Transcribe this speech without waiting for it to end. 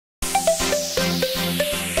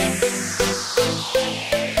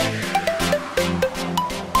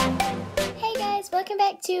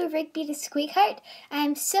back to Rigby the Squeakheart.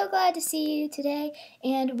 I'm so glad to see you today,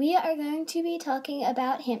 and we are going to be talking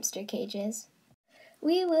about hamster cages.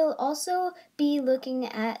 We will also be looking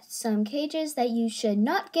at some cages that you should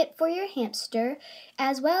not get for your hamster,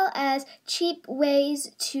 as well as cheap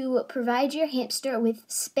ways to provide your hamster with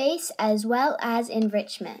space as well as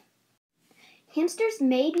enrichment. Hamsters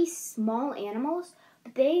may be small animals,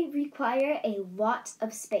 but they require a lot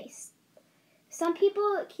of space. Some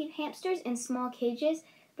people keep hamsters in small cages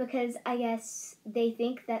because I guess they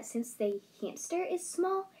think that since the hamster is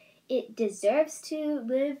small, it deserves to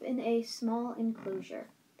live in a small enclosure.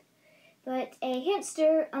 But a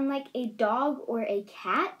hamster, unlike a dog or a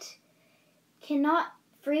cat, cannot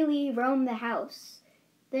freely roam the house.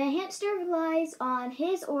 The hamster relies on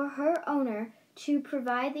his or her owner to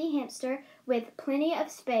provide the hamster with plenty of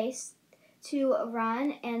space to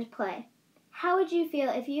run and play. How would you feel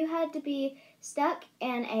if you had to be stuck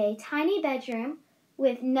in a tiny bedroom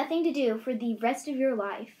with nothing to do for the rest of your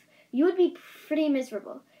life? You would be pretty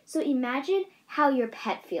miserable. So imagine how your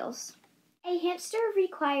pet feels. A hamster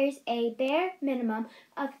requires a bare minimum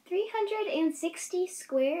of 360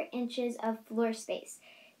 square inches of floor space.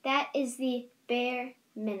 That is the bare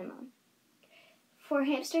minimum. For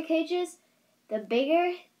hamster cages, the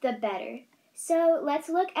bigger, the better. So let's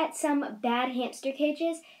look at some bad hamster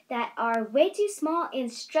cages that are way too small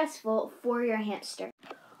and stressful for your hamster.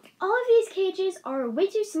 All of these cages are way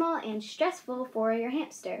too small and stressful for your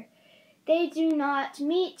hamster. They do not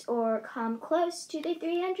meet or come close to the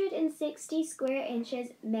 360 square inches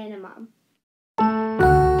minimum.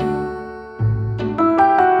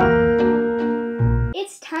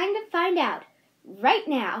 It's time to find out right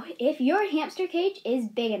now if your hamster cage is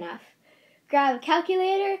big enough. Grab a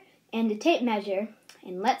calculator and a tape measure,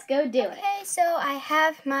 and let's go do it. Okay, so I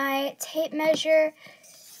have my tape measure,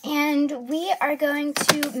 and we are going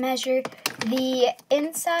to measure the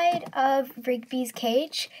inside of Rigby's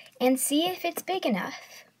cage and see if it's big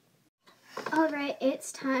enough. Alright,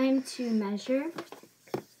 it's time to measure.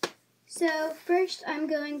 So first I'm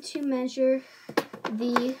going to measure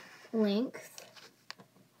the length.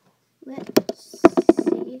 Let's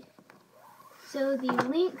see. So the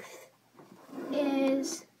length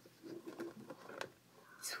is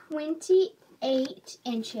 28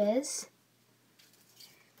 inches,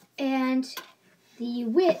 and the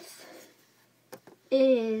width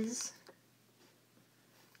is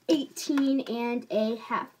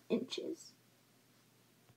 18.5 inches.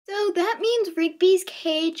 So that means Rigby's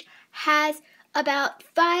cage has about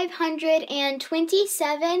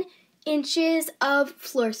 527 inches of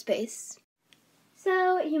floor space.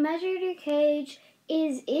 So you measured your cage.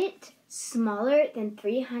 Is it smaller than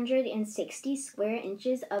 360 square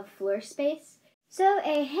inches of floor space? So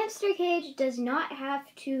a hamster cage does not have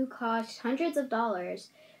to cost hundreds of dollars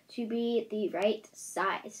to be the right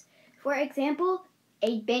size. For example,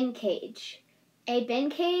 a bin cage. A bin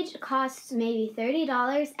cage costs maybe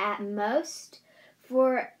 $30 at most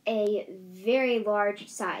for a very large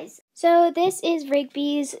size. So this is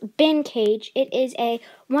Rigby's bin cage. It is a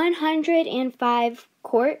 105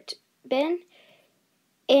 quart bin.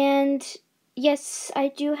 And yes, I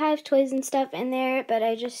do have toys and stuff in there, but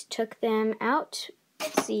I just took them out.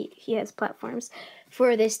 Let's see, he has platforms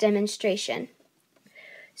for this demonstration.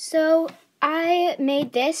 So I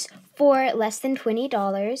made this for less than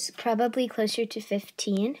 $20, probably closer to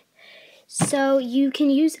 $15. So you can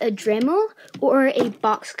use a Dremel or a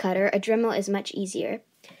box cutter. A Dremel is much easier.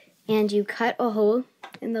 And you cut a hole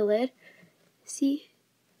in the lid, see?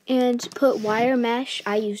 And put wire mesh.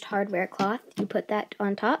 I used hardware cloth. You put that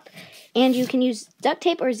on top. And you can use duct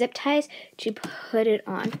tape or zip ties to put it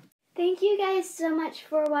on. Thank you guys so much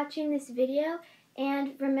for watching this video.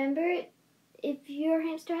 And remember, if your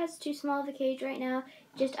hamster has too small of a cage right now,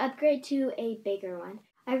 just upgrade to a bigger one.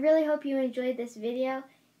 I really hope you enjoyed this video.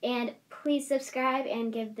 And please subscribe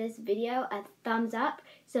and give this video a thumbs up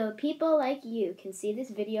so people like you can see this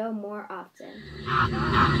video more often.